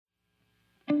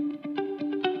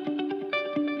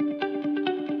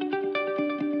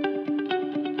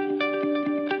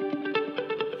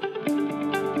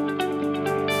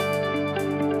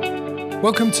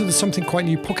Welcome to the Something Quite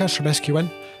New podcast from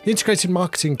SQN, the integrated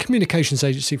marketing and communications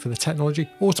agency for the technology,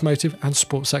 automotive and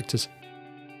sports sectors.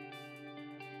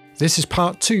 This is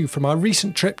part 2 from our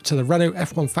recent trip to the Renault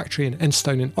F1 factory in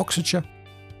Enstone in Oxfordshire,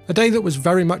 a day that was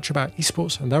very much about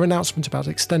esports and their announcement about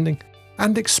extending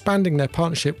and expanding their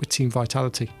partnership with Team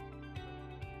Vitality.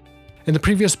 In the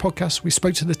previous podcast, we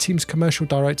spoke to the team's commercial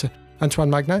director, Antoine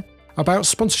Magnin, about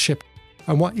sponsorship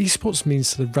and what esports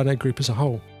means to the Renault Group as a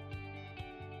whole.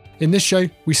 In this show,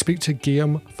 we speak to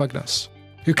Guillaume Fugnas,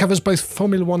 who covers both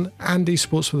Formula One and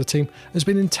esports for the team, and has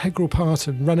been an integral part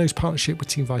of Renault's partnership with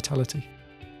Team Vitality,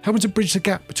 helping to bridge the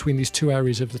gap between these two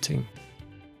areas of the team.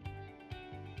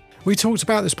 We talked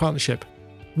about this partnership,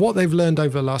 what they've learned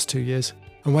over the last 2 years,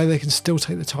 and why they can still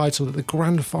take the title at the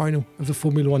grand final of the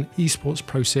Formula One Esports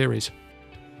Pro Series.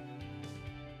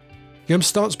 Guillaume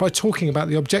starts by talking about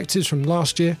the objectives from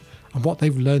last year and what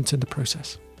they've learned in the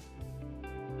process.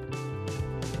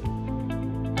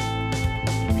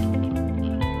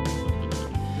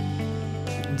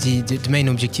 The main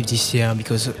objective this year,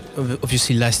 because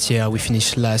obviously last year we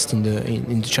finished last in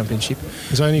the championship.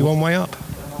 There's only one way up.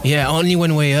 Yeah, only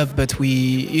one way up. But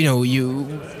we are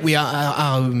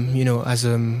as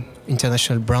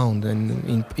international brand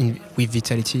and with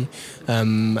Vitality,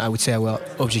 I would say our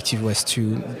objective was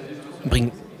to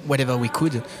bring whatever we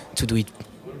could to do it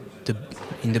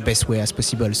in the best way as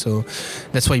possible. So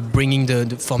that's why bringing the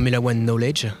Formula One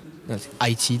knowledge.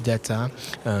 IT, data,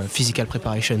 physical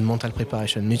preparation, mental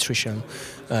preparation, nutrition,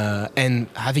 and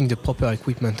having the proper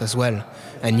equipment as well,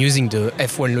 and using the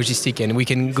F1 logistic. And we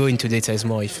can go into details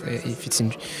more if it's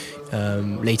in,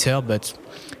 later. But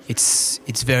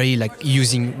it's very like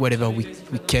using whatever we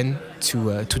can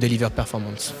to deliver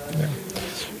performance. Yeah.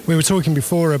 We were talking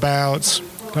before about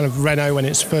kind of Renault when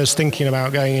it's first thinking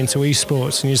about going into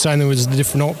esports, and you're saying there was the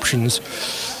different options.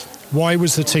 Why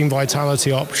was the Team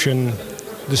Vitality option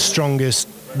the strongest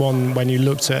one when you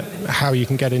looked at how you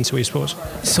can get into esports?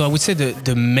 So I would say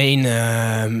the main,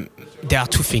 there are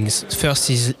two things. First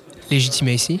is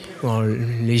legitimacy,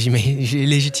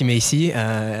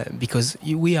 because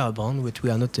we are a brand, but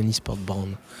we are not an esport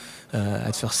brand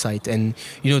at first sight. And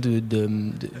you know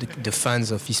the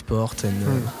fans of esport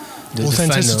and the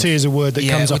authenticity is a word that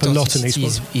comes up a lot in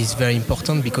esports. Is very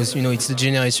important because it's the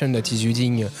generation that is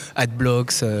using ad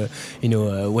blocks.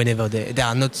 Whenever they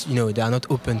are not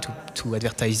open to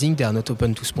advertising, they are not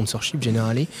open to sponsorship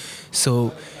generally.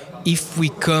 So if we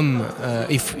come to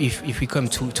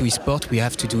esport, we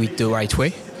have to do it the right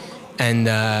way. And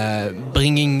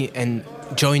bringing and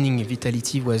joining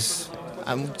Vitality was,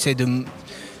 I would say, the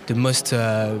most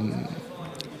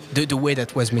the way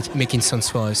that was making sense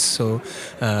for us. So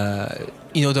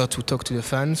in order to talk to the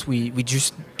fans, we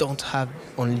just don't have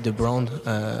only the brand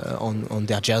on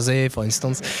their jersey, for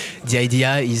instance. The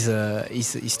idea is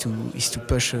to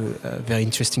push a very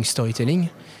interesting storytelling,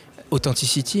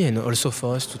 authenticity, and also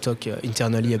for us to talk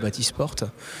internally about esport.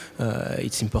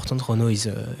 It's important. Renault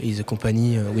is a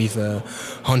company with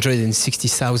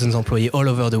 160,000 employees all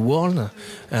over the world,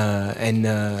 and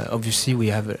obviously we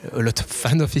have a lot of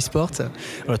fans of esport, a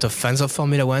lot of fans of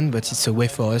Formula One. But it's a way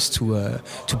for us to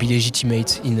be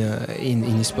legitimate in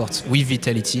esports with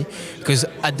Vitality, because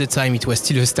at the time it was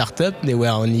still a startup. There were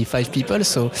only 5 people,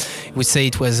 so we say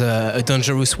it was a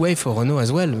dangerous way for Renault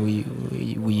as well.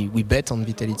 We bet on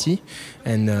Vitality.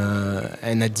 And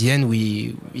at the end,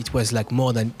 it was like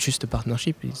more than just a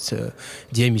partnership. It's the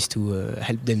aim is to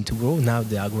help them to grow. Now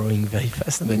they are growing very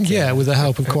fast. But, with the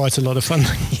help of quite a lot of funding.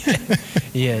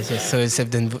 Yes. So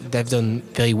they've done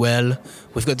very well.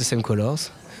 We've got the same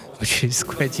colors, which is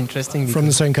quite interesting. From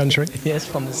the same country. Yes,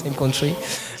 from the same country.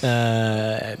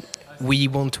 We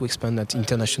want to expand at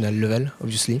international level,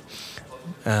 obviously.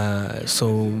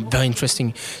 So very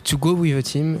interesting to go with a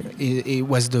team. It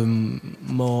was the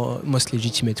most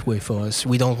legitimate way for us.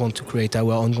 We don't want to create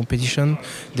our own competition.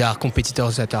 There are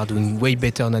competitors that are doing way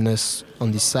better than us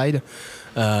on this side.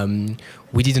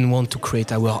 We didn't want to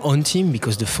create our own team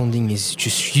because the funding is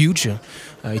just huge.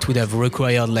 It would have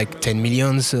required like 10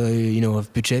 millions,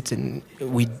 of budget, and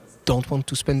we don't want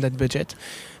to spend that budget.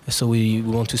 So we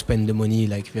want to spend the money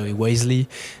like very wisely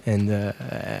and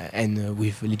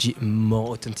with more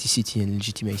authenticity and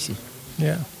legitimacy.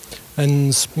 Yeah,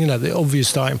 and the obvious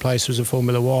starting place was a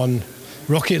Formula One.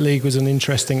 Rocket League was an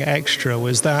interesting extra.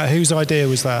 Was that whose idea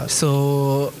was that?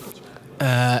 So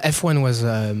F1 was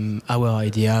our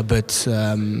idea, but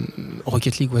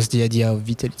Rocket League was the idea of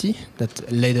Vitality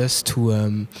that led us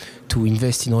to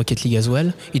invest in Rocket League as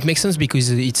well. It makes sense because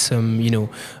it's a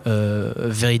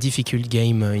very difficult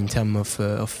game in terms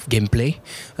of gameplay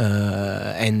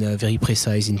and very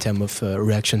precise in terms of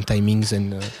reaction timings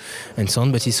and so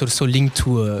on. But it's also linked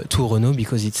to Renault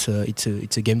because it's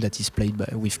a game that is played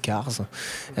with cars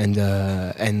and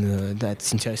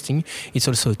that's interesting. It's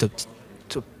also a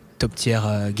top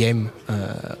tier game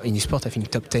in esports. I think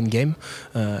top 10 game,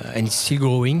 and it's still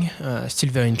growing,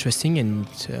 still very interesting, and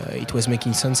it was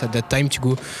making sense at that time to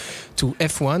go to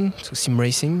F1, to sim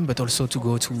racing, but also to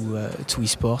go to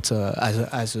esports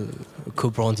as a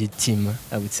co-branded team,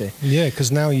 I would say. Yeah,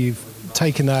 because now you've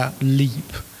taken that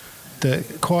leap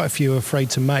that quite a few are afraid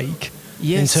to make.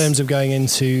 Yes. In terms of going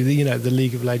into the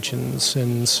League of Legends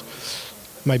and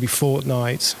maybe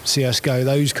Fortnite, CSGO,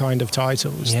 those kind of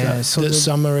titles. Yeah,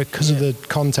 some are, because of the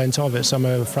content of it, some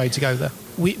are afraid to go there.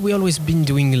 We always been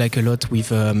doing like a lot with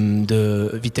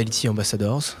the Vitality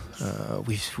ambassadors.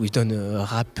 We've done a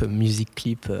rap music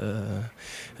clip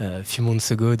a few months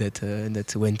ago that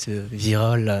went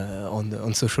viral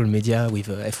on social media with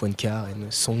a F1 car and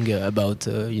a song about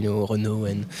Renault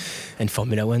and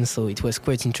Formula One. So it was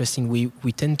quite interesting.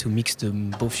 We tend to mix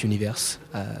both universe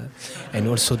and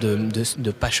also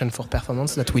the passion for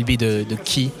performance. That will be the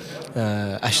key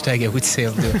hashtag, I would say,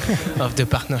 of the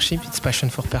partnership. It's passion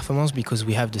for performance because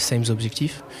we have the same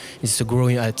objective. It's to grow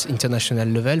at international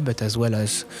level, but as well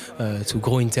as to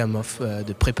grow in terms of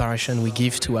the preparation we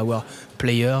give to our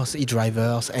players,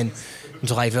 e-drivers, and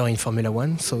driver in Formula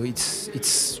One. So it's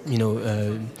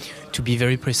to be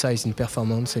very precise in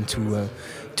performance and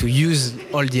to use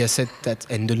all the assets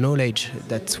and the knowledge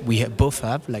that we both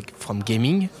have, like from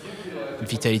gaming.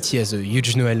 Vitality has a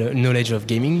huge knowledge of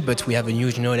gaming, but we have a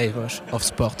huge knowledge of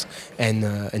sport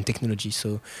and technology.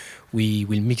 So we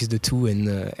will mix the two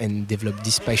and develop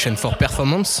this passion for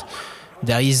performance.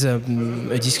 There is a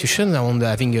discussion around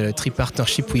having a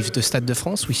partnership with the Stade de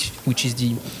France, which is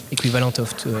the equivalent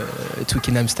of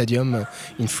Twickenham Stadium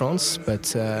in France.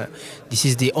 But this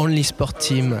is the only sport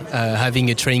team having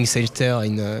a training center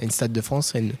in Stade de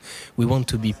France, and we want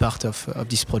to be part of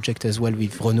this project as well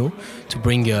with Renault to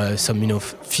bring some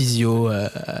physio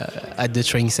at the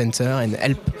training center and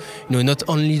help not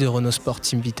only the Renault Sport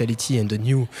Team Vitality and the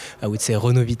new, I would say,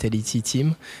 Renault Vitality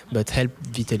team, but help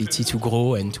Vitality to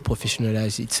grow and to professionalize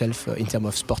itself in terms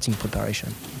of sporting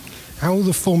preparation. How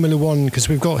the Formula One, because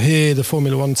we've got here the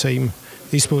Formula One team,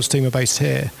 the esports team are based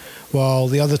here, while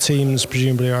the other teams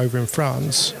presumably are over in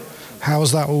France.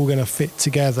 How's that all going to fit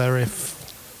together if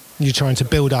you're trying to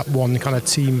build up one kind of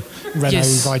team,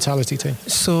 Renault Vitality team?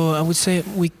 So I would say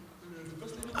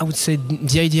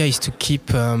the idea is to keep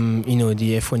the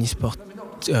F1 eSport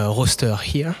roster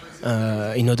here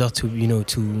in order to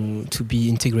be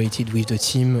integrated with the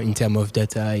team in terms of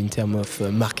data, in terms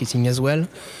of marketing as well.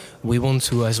 We want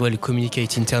to as well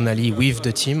communicate internally with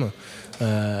the team,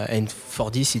 and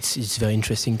for this it's very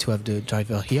interesting to have the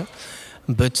driver here.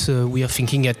 But we are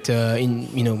thinking at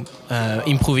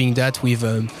improving that with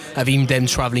having them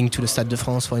traveling to the Stade de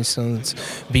France, for instance,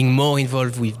 being more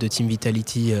involved with the Team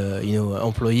Vitality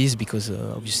employees, because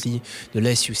obviously the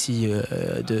less you see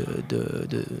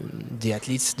the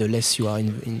athletes, the less you are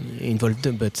involved.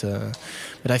 But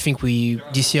I think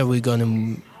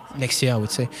next year, I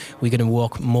would say, we're going to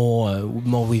work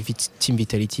more with Team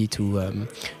Vitality to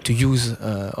use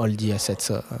all the assets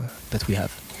that we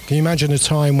have. Can you imagine a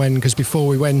time when, because before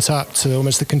we went up to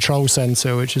almost the control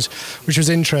centre, which was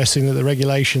interesting, that the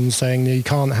regulations saying that you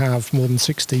can't have more than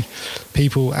 60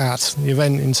 people at the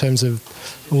event in terms of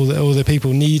all the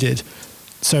people needed.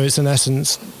 So it's in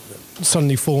essence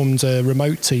suddenly formed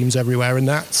remote teams everywhere, and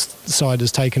that side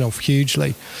has taken off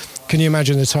hugely. Can you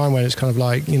imagine a time when it's kind of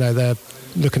like, they're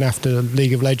looking after a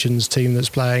League of Legends team that's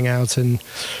playing out in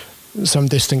some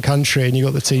distant country, and you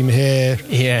got the team here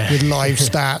with live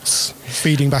stats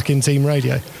feeding back in team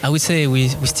radio? I would say we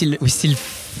still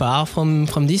far from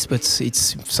this, but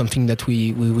it's something that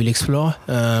we will explore.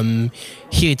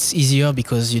 Here it's easier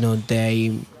because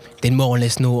they more or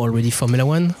less know already Formula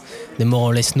One. They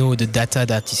more or less know the data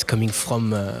that is coming from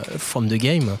the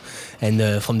game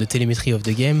and from the telemetry of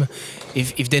the game.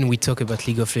 If then we talk about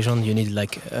League of Legends, you need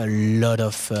like a lot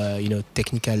of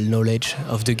technical knowledge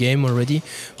of the game already.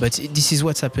 But this is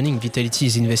what's happening. Vitality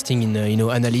is investing in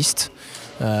analysts.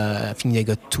 I think they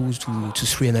got 2 to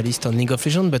 3 analysts on League of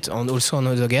Legends, but also on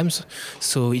other games.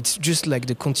 So it's just like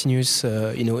the continuous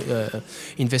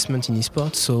investment in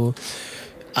esports. So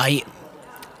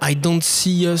I don't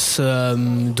see us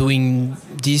doing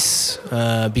this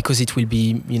because it will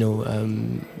be,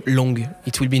 long.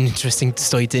 It will be an interesting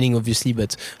storytelling, obviously,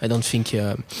 but I don't think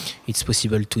it's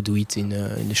possible to do it in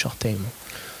the short term.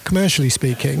 Commercially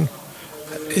speaking,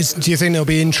 do you think there'll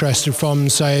be interest from,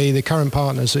 say, the current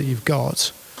partners that you've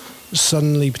got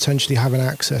suddenly potentially having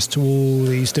access to all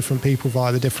these different people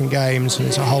via the different games, and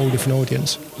it's a whole different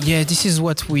audience? Yeah, this is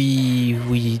what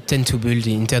we tend to build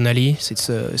internally. So it's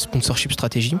a sponsorship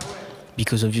strategy,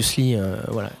 because obviously,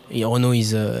 Renault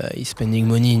is spending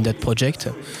money in that project,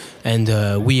 and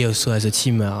we also as a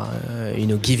team are,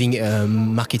 giving a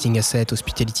marketing asset,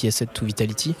 hospitality asset to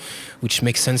Vitality, which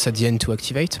makes sense at the end to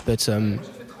activate, but.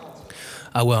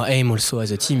 Our aim also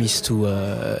as a team is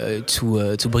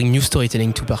to bring new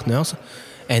storytelling to partners,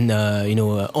 and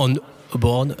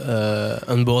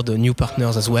onboard new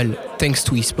partners as well, thanks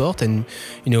to eSport, and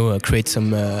create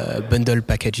some bundle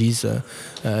packages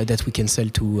that we can sell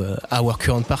to our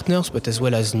current partners, but as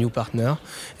well as new partners,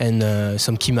 and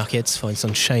some key markets, for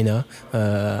instance China,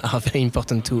 are very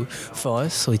important for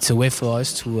us. So it's a way for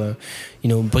us to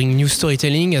bring new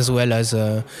storytelling as well as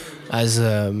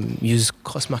use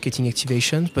cross-marketing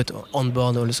activation, but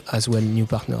onboard as well new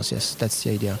partners. Yes, that's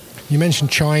the idea. You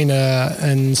mentioned China,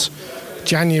 and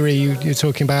January you're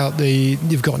talking about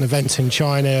you've got an event in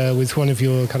China with one of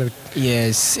your kind of...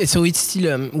 Yes, so it's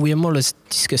still we are more or less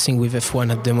discussing with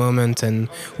F1 at the moment and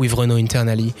with Renault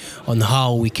internally on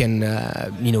how we can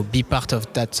be part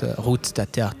of that route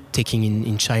that they are taking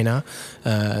in China.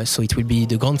 So it will be,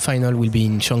 the grand final will be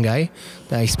in Shanghai.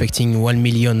 They're expecting 1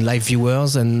 million live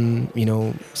viewers and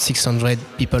 600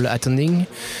 people attending.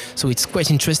 So it's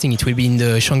quite interesting. It will be in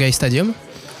the Shanghai Stadium.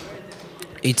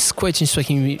 It's quite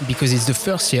interesting because it's the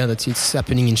first year that it's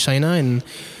happening in China, and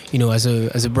as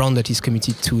a brand that is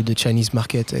committed to the Chinese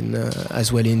market, and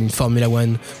as well in Formula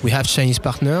One, we have Chinese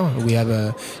partner. We have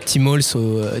Tmall,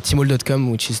 so Tmall.com,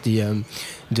 which is the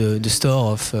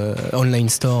store of online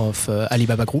store of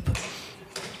Alibaba Group.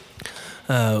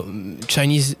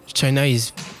 China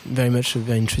is very much a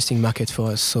very interesting market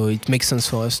for us, so it makes sense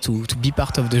for us to be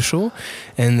part of the show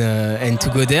and to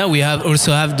go there. We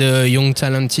also have the young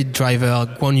talented driver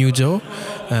Guan Yu Zhou,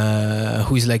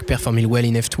 who is performing well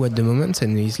in F2 at the moment,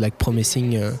 and he's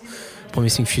promising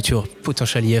future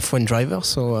potentially F1 driver.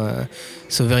 So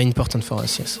very important for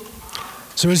us. Yes.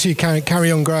 So as you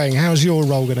carry on growing, how's your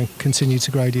role going to continue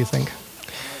to grow, do you think?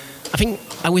 I think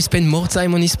I will spend more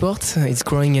time on esports. It's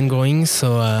growing and growing.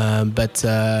 So, but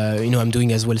I'm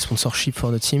doing as well sponsorship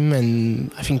for the team, and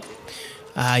I think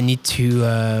I need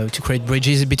to create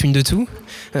bridges between the two.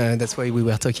 That's why we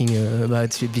were talking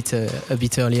about a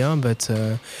bit earlier. But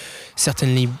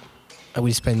certainly, I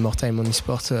will spend more time on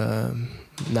esports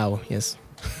now. Yes.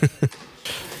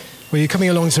 Well, you're coming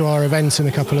along to our event in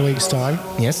a couple of weeks' time.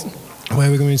 Yes. Where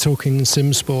we're going to be talking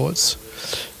sim sports.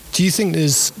 Do you think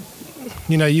there's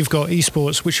you've got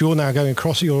esports, which you're now going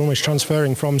across, you're almost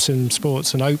transferring from sim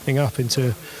sports and opening up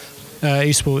into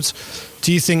esports.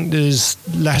 Do you think there's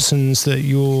lessons that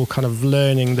you're kind of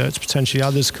learning that potentially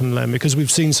others can learn? Because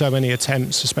we've seen so many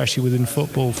attempts, especially within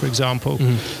football, for example,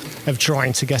 of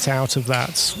trying to get out of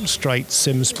that straight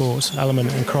sim sports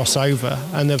element and cross over.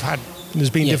 And there's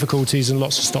been difficulties and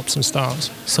lots of stops and starts.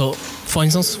 So, for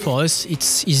instance, for us,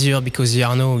 it's easier because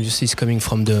Jarno obviously is coming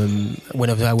from one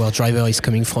of our drivers is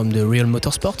coming from the real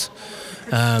motorsport.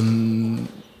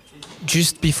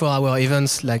 Just before our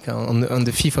events, on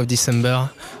the 5th of December,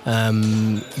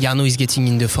 Jarno is getting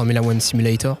in the Formula One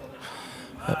simulator.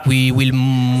 We will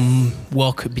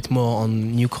work a bit more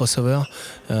on new crossover,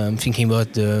 thinking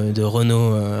about the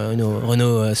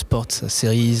Renault Sports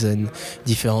series and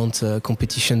different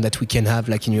competition that we can have,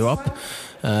 like in Europe.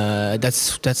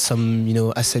 That's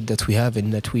some asset that we have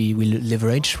and that we will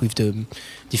leverage with the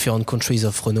different countries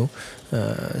of Renault.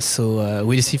 So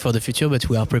we'll see for the future, but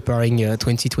we are preparing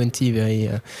 2020 very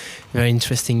very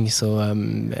interesting. So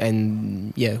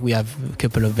we have a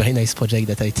couple of very nice projects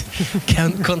that I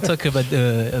can't talk about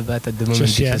at the moment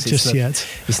just yet.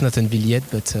 It's not unveiled yet,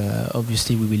 but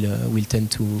obviously we'll tend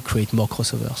to create more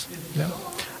crossovers. Yeah.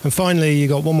 And finally, you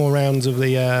got one more round of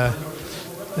the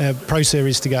Pro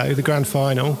Series to go, the Grand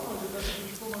Final,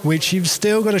 which you've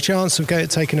still got a chance of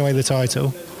taking away the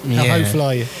title. How hopeful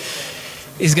are you?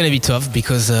 It's going to be tough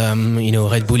because,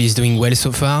 Red Bull is doing well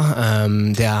so far.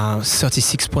 They are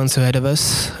 36 points ahead of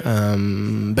us.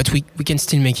 But we can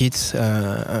still make it.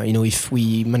 If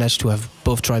we manage to have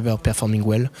both drivers performing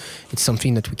well, it's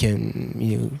something that we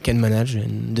can manage,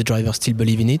 and the drivers still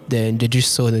believe in it. They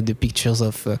just saw the pictures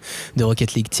of the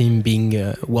Rocket League team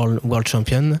being world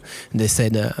champion. They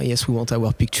said, yes, we want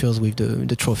our pictures with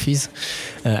the trophies.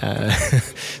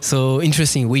 So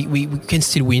interesting. We can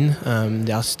still win.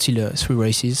 There are still 3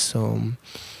 races, so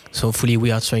hopefully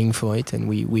we are trying for it, and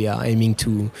we are aiming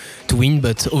to win.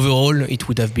 But overall, it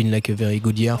would have been like a very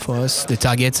good year for us. The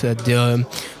target at the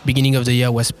beginning of the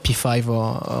year was P5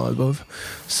 or above.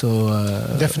 So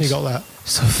definitely got that.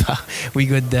 So far, we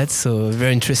got that. So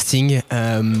very interesting.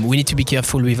 We need to be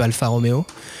careful with Alfa Romeo.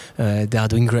 They are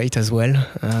doing great as well,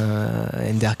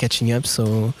 and they are catching up.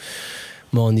 So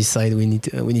more on this side, we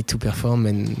need to perform,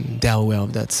 and they are aware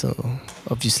of that. So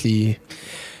obviously,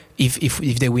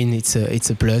 if they win, it's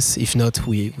a plus. If not,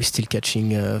 we're still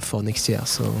catching for next year.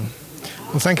 So,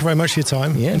 well, thank you very much for your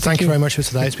time. Yeah, and thank you very much for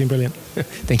today. It's been brilliant.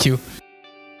 Thank you.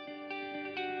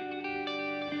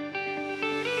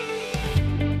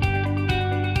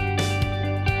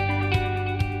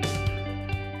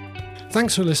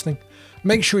 Thanks for listening.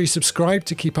 Make sure you subscribe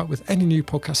to keep up with any new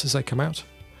podcasts as they come out.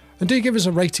 And do give us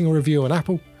a rating or review on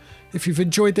Apple if you've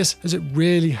enjoyed this, as it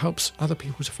really helps other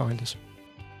people to find us.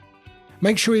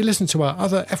 Make sure you listen to our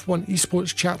other F1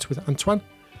 esports chat with Antoine,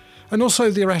 and also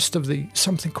the rest of the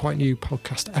Something Quite New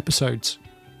podcast episodes.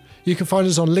 You can find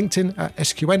us on LinkedIn at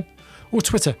SQN or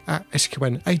Twitter at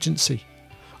SQN Agency,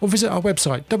 or visit our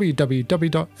website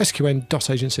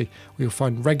www.sqn.agency, where you'll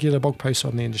find regular blog posts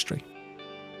on the industry.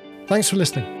 Thanks for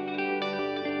listening.